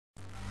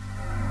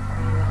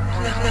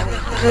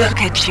Look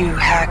at you,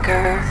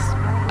 hacker.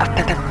 A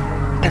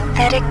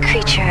pathetic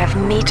creature of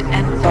meat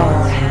and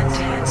bone,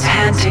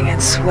 panting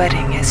and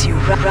sweating as you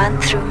run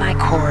through my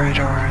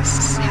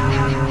corridors.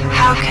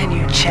 How can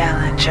you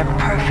challenge a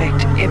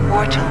perfect,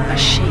 immortal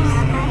machine?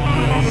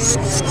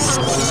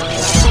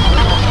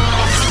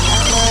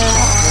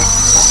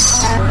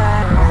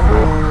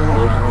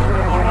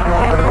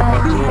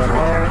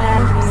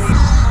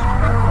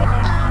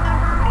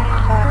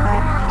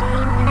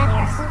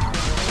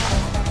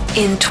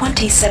 In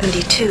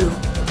 2072,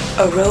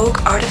 a rogue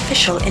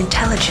artificial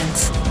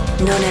intelligence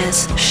known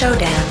as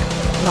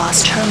SHODAN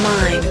lost her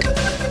mind.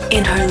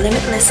 In her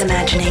limitless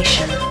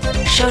imagination,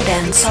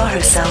 SHODAN saw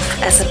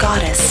herself as a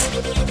goddess,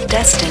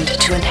 destined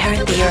to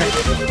inherit the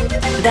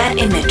earth. That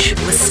image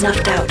was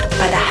snuffed out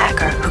by the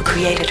hacker who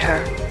created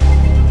her.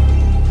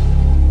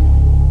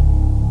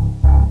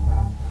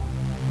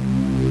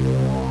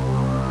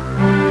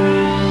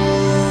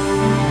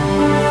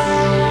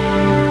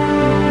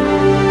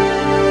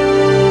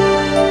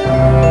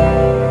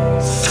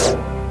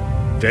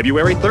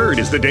 February 3rd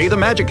is the day the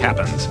magic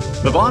happens.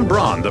 The Von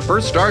Braun, the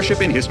first starship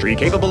in history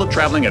capable of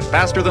traveling at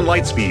faster than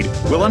light speed,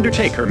 will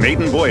undertake her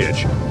maiden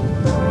voyage.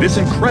 This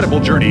incredible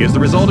journey is the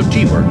result of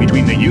teamwork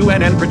between the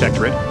UNN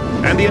Protectorate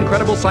and the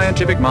incredible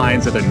scientific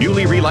minds at the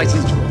newly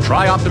relicensed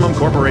Tri-Optimum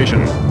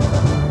Corporation.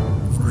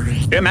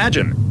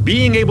 Imagine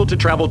being able to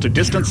travel to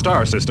distant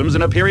star systems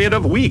in a period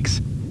of weeks.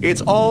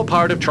 It's all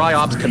part of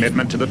Tri-Op's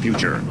commitment to the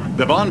future.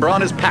 The Von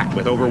Braun is packed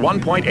with over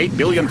 1.8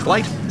 billion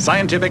flight,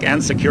 scientific,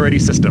 and security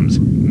systems,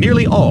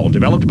 nearly all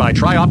developed by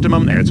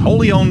Tri-Optimum and its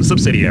wholly owned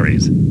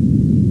subsidiaries.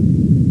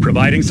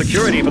 Providing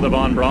security for the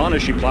Von Braun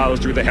as she plows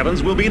through the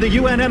heavens will be the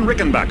UNN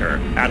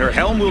Rickenbacker. At her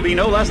helm will be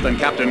no less than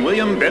Captain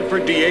William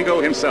Bedford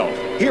Diego himself,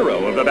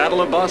 hero of the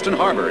Battle of Boston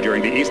Harbor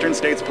during the Eastern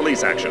States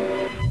Police action.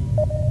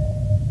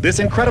 This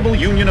incredible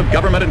union of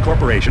government and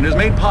corporation is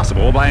made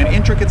possible by an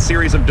intricate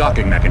series of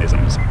docking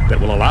mechanisms that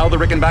will allow the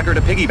Rickenbacker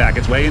to piggyback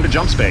its way into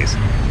jump space.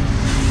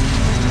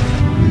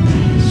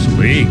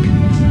 Sleek,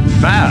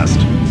 fast,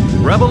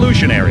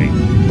 revolutionary.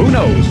 Who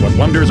knows what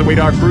wonders await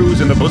our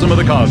crews in the bosom of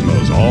the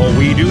cosmos? All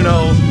we do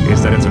know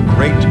is that it's a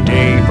great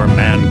day for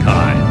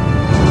mankind.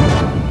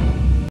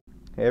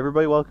 Hey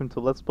everybody, welcome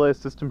to Let's Play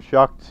System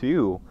Shock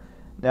 2.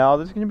 Now,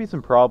 there's going to be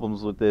some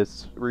problems with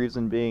this,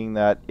 reason being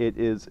that it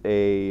is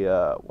a,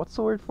 what's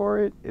the word for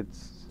it?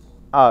 It's,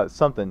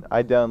 something.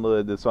 I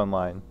downloaded this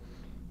online,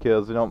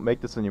 because they don't make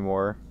this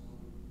anymore,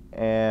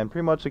 and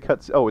pretty much the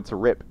cutscenes, oh, it's a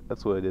RIP,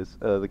 that's what it is.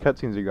 The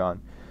cutscenes are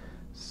gone.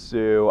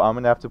 So, I'm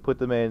going to have to put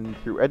them in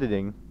through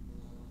editing.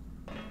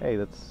 Hey,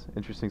 that's an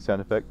interesting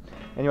sound effect.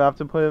 And you'll have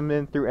to put them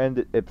in through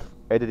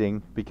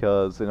editing,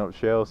 because they don't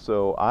show,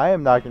 so I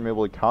am not going to be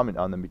able to comment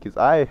on them, because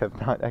I have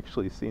not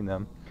actually seen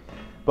them.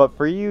 But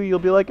for you, you'll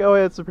be like, oh,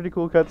 yeah, it's a pretty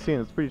cool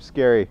cutscene. It's pretty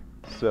scary.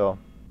 So,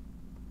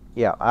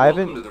 yeah, I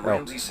haven't... Welcome to the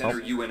Ramsey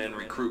Center UNN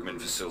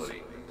recruitment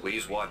facility.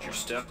 Please watch your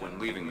step when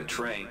leaving the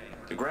train.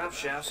 The grab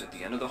shafts at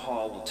the end of the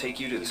hall will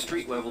take you to the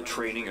street-level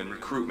training and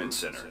recruitment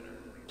center.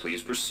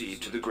 Please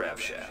proceed to the grab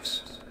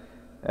shafts.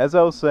 As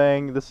I was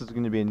saying, this is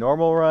going to be a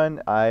normal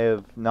run. I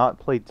have not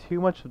played too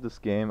much of this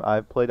game.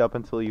 I've played up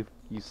until you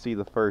see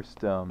the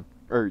first,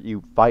 or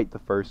you fight the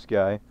first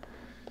guy.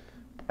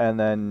 And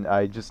then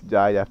I just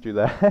died after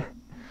that.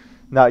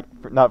 Not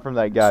from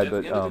that guy,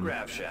 but into the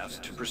grab shafts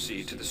to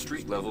proceed to the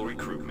street level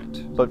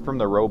recruitment. But from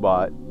the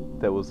robot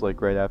that was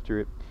like right after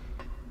it.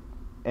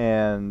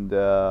 And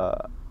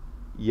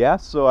yeah,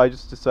 so I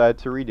just decided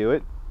to redo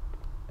it,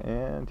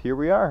 and here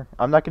we are.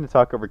 I'm not going to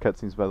talk over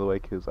cutscenes, by the way,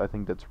 because I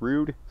think that's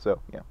rude. So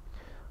yeah.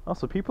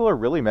 Also, people are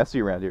really messy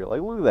around here.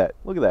 Like, look at that,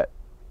 look at that.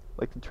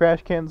 Like the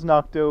trash can's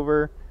knocked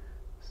over.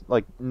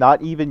 Like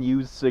not even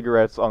used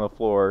cigarettes on the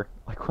floor.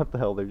 Like what the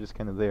hell? They're just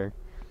kind of there.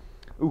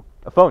 Ooh,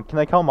 a phone. Can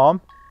I call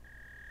Mom?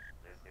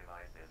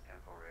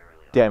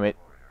 Damn it.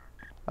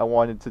 I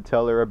wanted to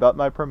tell her about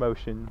my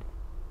promotion.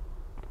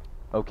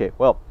 Okay,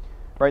 well,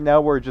 right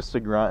now we're just a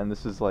grunt, and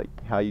this is like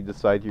how you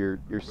decide your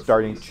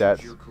starting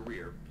stats. Your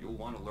career, you'll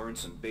want to learn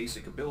some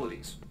basic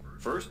abilities.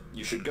 First,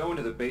 you should go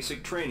into the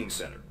basic training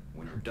center.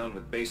 When you're done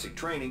with basic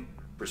training,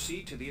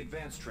 proceed to the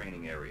advanced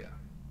training area.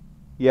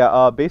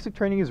 Yeah, basic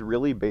training is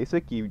really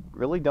basic. You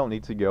really don't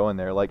need to go in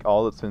there. Like,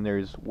 all that's in there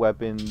is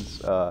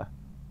weapons, I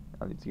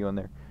don't need to go in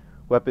there.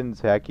 Weapons,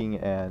 hacking,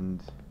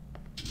 and,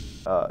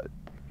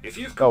 if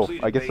you've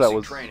completed I guess basic that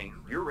was... training,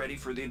 you're ready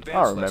for the advanced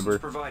lessons remember.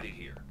 provided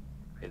here.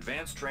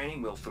 Advanced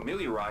training will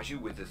familiarize you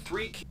with the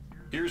three key...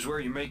 Here's where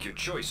you make your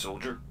choice,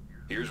 soldier.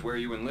 Here's where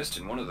you enlist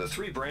in one of the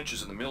 3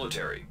 branches of the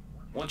military.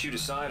 Once you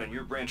decide on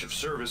your branch of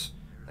service,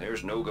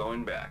 there's no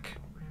going back.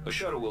 A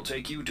shuttle will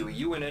take you to a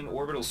UNN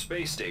orbital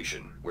space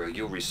station, where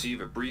you'll receive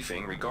a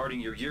briefing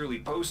regarding your yearly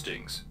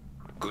postings.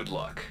 Good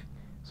luck.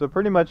 So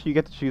pretty much you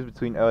get to choose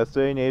between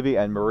OSA, Navy,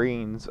 and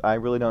Marines. I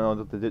really don't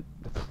know what the...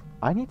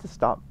 I need to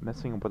stop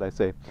messing up what I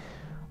say.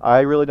 I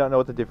really don't know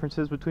what the difference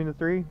is between the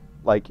 3.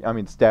 Like, I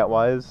mean,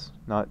 stat-wise,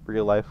 not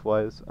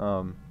real-life-wise.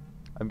 I'm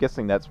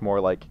guessing that's more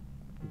like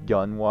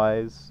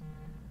gun-wise.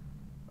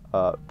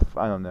 I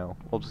don't know.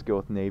 We'll just go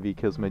with Navy,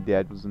 because my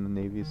dad was in the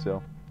Navy,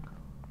 so...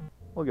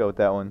 We'll go with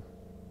that one.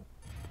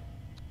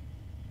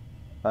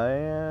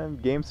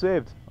 And game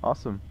saved.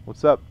 Awesome.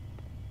 What's up,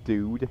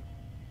 dude?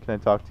 Can I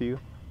talk to you?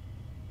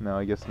 No,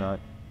 I guess not.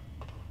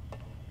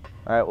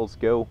 Alright, let's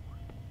go.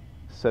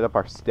 Set up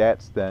our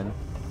stats then.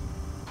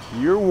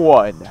 Year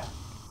 1.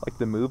 Like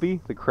the movie?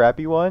 The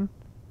crappy one?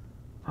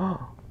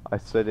 I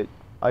said it.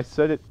 I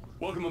said it.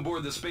 Welcome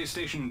aboard the space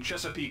station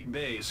Chesapeake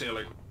Bay,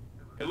 sailor.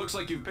 It looks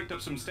like you've picked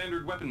up some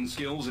standard weapon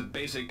skills at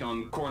basic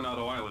on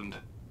Coronado Island.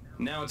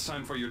 Now it's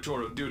time for your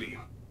tour of duty.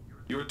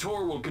 Your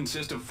tour will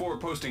consist of 4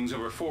 postings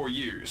over 4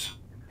 years.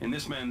 In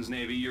this man's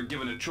Navy, you're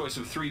given a choice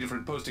of 3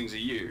 different postings a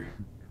year.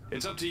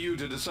 It's up to you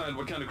to decide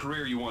what kind of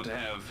career you want to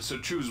have, so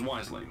choose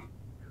wisely.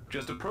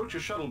 Just approach a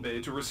shuttle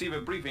bay to receive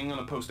a briefing on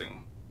a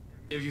posting.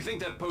 If you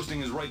think that posting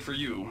is right for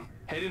you,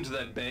 head into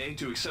that bay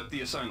to accept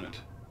the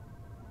assignment.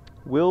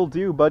 Will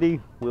do,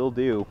 buddy. Will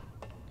do.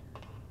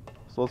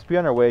 So let's be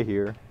on our way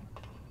here.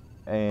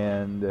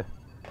 And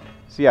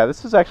so yeah,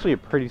 this is actually a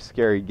pretty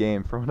scary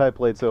game from what I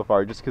played so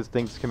far, just because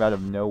things come out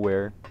of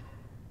nowhere.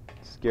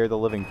 Scare the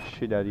living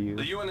shit out of you.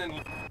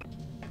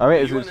 I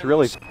mean,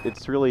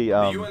 it's really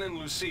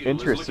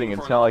interesting.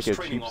 It's not like a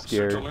cheap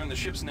scare,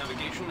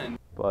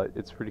 but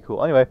it's pretty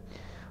cool. Anyway,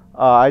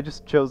 I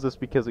just chose this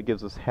because it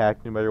gives us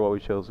hack. No matter what we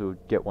chose, we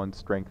would get 1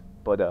 strength.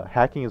 But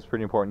hacking is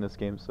pretty important in this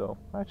game, so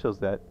I chose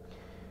that.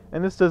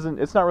 And this doesn't,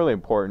 it's not really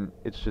important.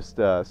 It's just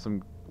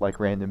some like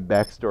random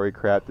backstory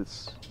crap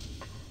that's,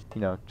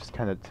 you know, just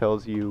kind of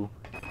tells you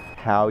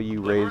how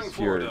you raise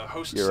your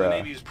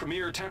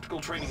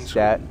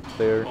stat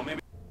there.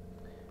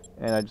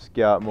 And I just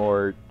got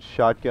more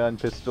shotgun,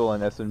 pistol,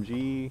 and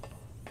SMG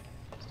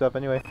stuff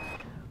anyway.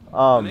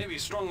 The Navy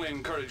strongly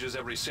encourages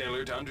every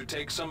sailor to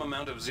undertake some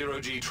amount of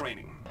zero-G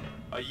training.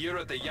 A year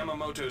at the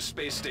Yamamoto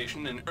space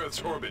station in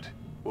Earth's orbit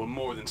will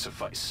more than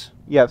suffice.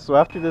 Yeah, so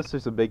after this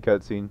there's a big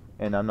cutscene,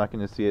 and I'm not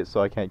going to see it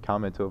so I can't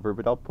comment over,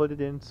 but I'll put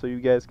it in so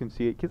you guys can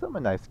see it, because I'm a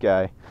nice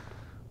guy.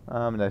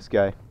 I'm a nice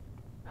guy.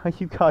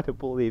 You gotta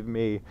believe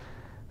me.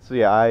 So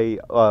yeah,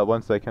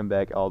 once I come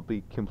back, I'll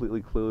be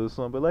completely clueless,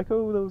 and I'll be like,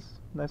 oh, those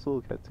nice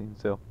little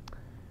cutscenes, so,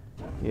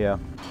 yeah.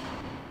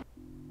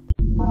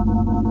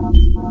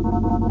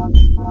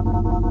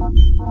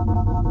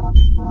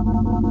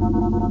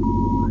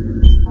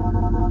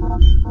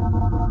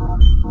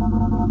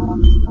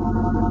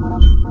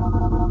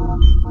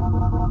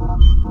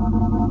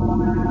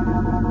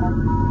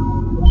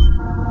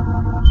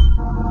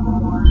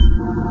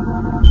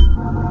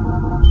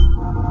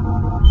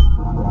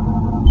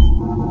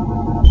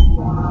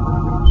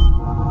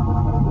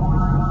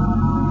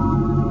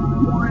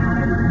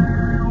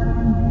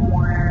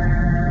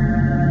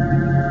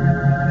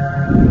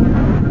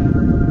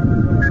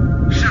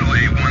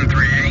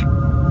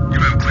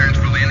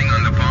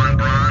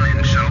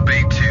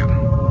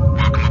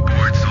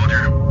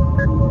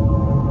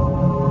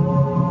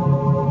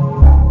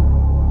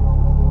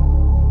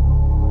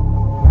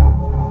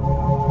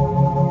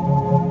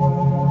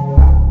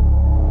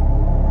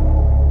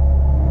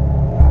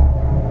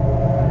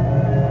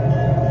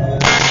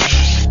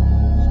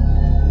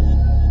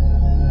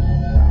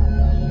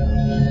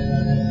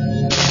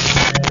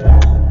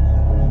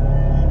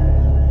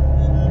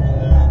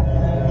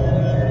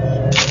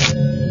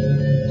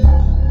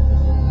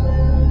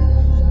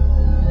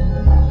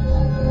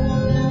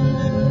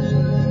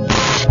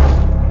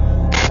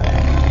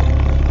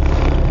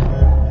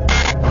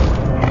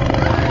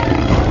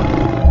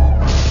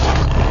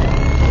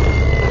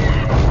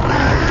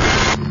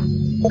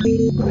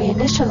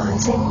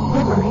 Reinitializing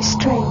memory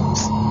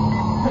streams.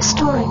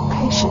 Restoring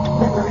patient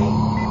memory.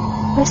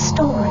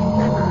 Restoring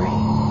memory.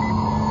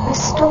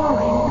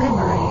 Restoring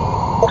memory.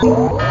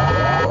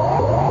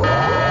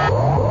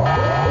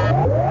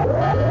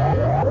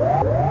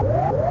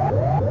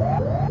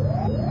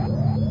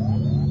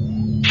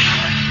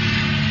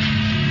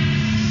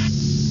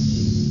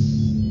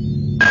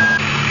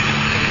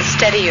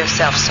 Steady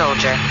yourself,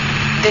 soldier.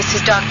 This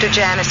is Dr.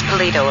 Janice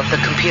Polito of the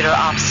computer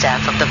ops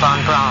staff of the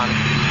Von Braun.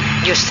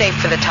 You're safe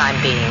for the time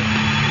being.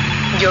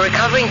 You're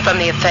recovering from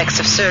the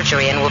effects of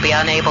surgery and will be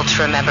unable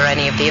to remember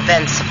any of the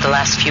events of the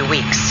last few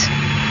weeks.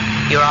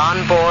 You're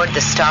on board the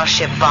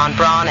starship Von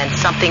Braun and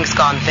something's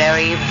gone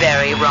very,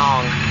 very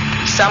wrong.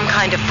 Some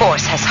kind of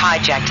force has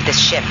hijacked this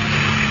ship.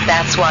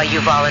 That's why you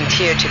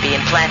volunteered to be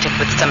implanted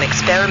with some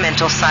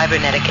experimental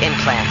cybernetic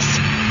implants.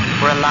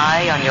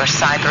 Rely on your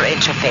cyber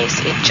interface.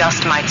 It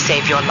just might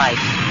save your life.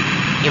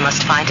 You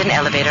must find an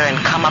elevator and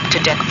come up to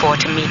Deck 4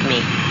 to meet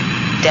me.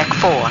 Deck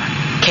 4.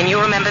 Can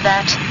you remember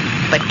that?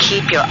 But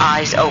keep your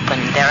eyes open.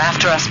 They're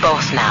after us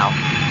both now.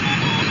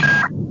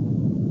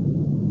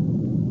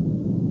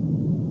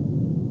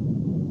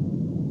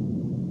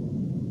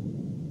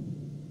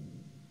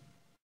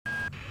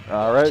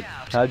 Alright,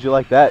 how'd you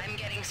like that? I'm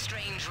getting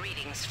strange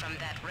readings from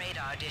that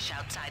radar dish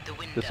outside the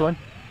window. This one?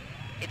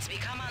 It's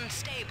become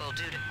unstable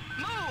due to...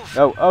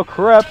 Move! Oh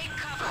crap!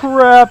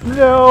 Crap,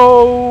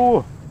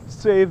 no!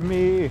 Save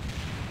me!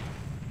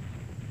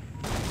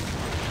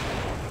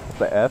 What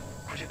the F?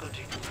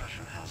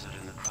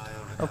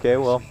 Okay,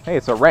 well, hey,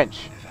 it's a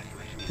wrench.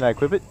 Can I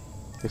equip it?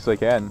 Yes, I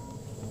can.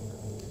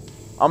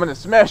 I'm gonna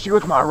smash you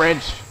with my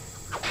wrench.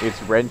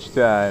 It's wrench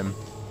time.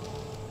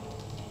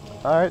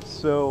 Alright,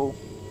 so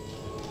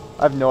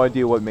I have no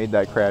idea what made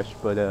that crash,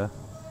 but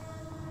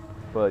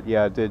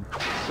yeah, it did.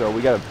 So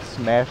we gotta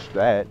smash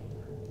that.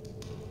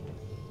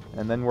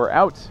 And then we're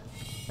out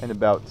and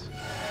about.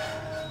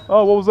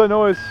 Oh, what was that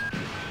noise?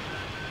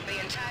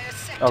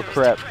 Oh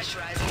crap.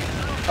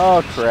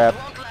 Oh crap.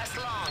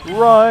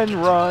 Run,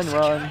 run,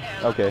 run.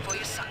 Okay.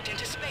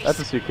 That's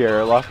a secure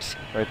airlock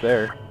right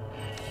there.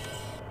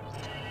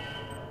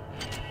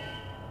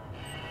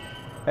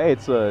 Hey,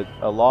 it's a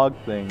log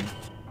thing.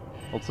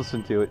 Let's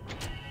listen to it.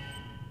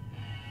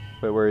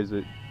 Wait, where is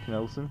it? Can I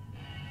listen?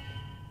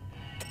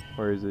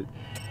 Where is it?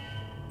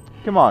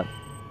 Come on.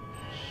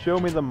 Show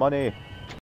me the money.